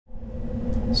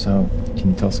So, can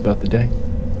you tell us about the day?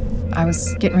 I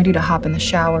was getting ready to hop in the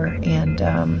shower, and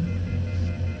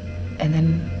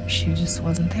then she just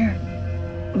wasn't there.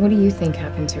 What do you think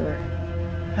happened to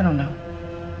her? I don't know.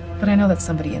 But I know that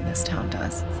somebody in this town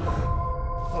does.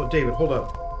 Oh, David, hold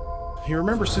up. You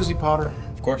remember Susie Potter?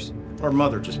 Of course. Our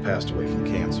mother just passed away from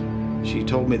cancer. She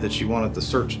told me that she wanted the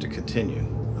search to continue.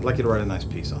 I'd like you to write a nice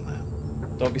piece on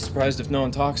that. Don't be surprised if no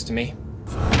one talks to me.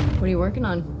 What are you working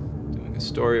on? Doing a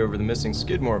story over the missing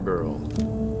Skidmore girl.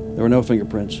 There were no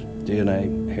fingerprints,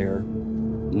 DNA, hair,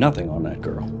 nothing on that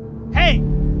girl. Hey!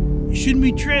 You shouldn't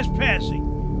be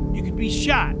trespassing. You could be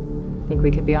shot. Think we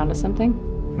could be onto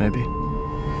something? Maybe.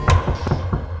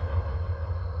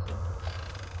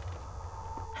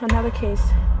 Another case.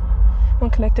 One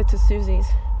connected to Susie's.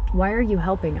 Why are you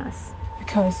helping us?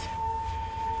 Because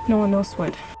no one knows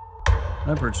what.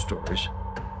 I've heard stories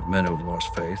of men who have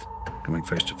lost faith, coming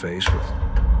face to face with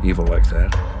evil like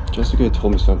that. Jessica had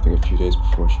told me something a few days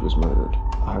before she was murdered.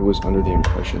 I was under the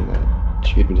impression that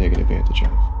she had been taken advantage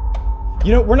of.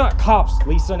 You know, we're not cops,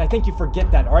 Lisa, and I think you forget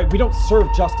that, all right? We don't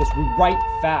serve justice, we write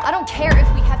facts. I don't care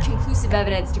if we have conclusive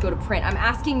evidence to go to print. I'm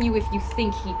asking you if you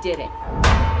think he did it.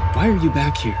 Why are you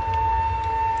back here?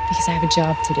 Because I have a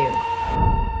job to do.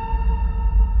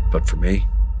 But for me,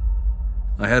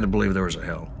 I had to believe there was a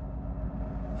hell,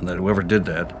 and that whoever did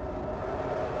that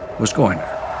was going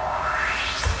there.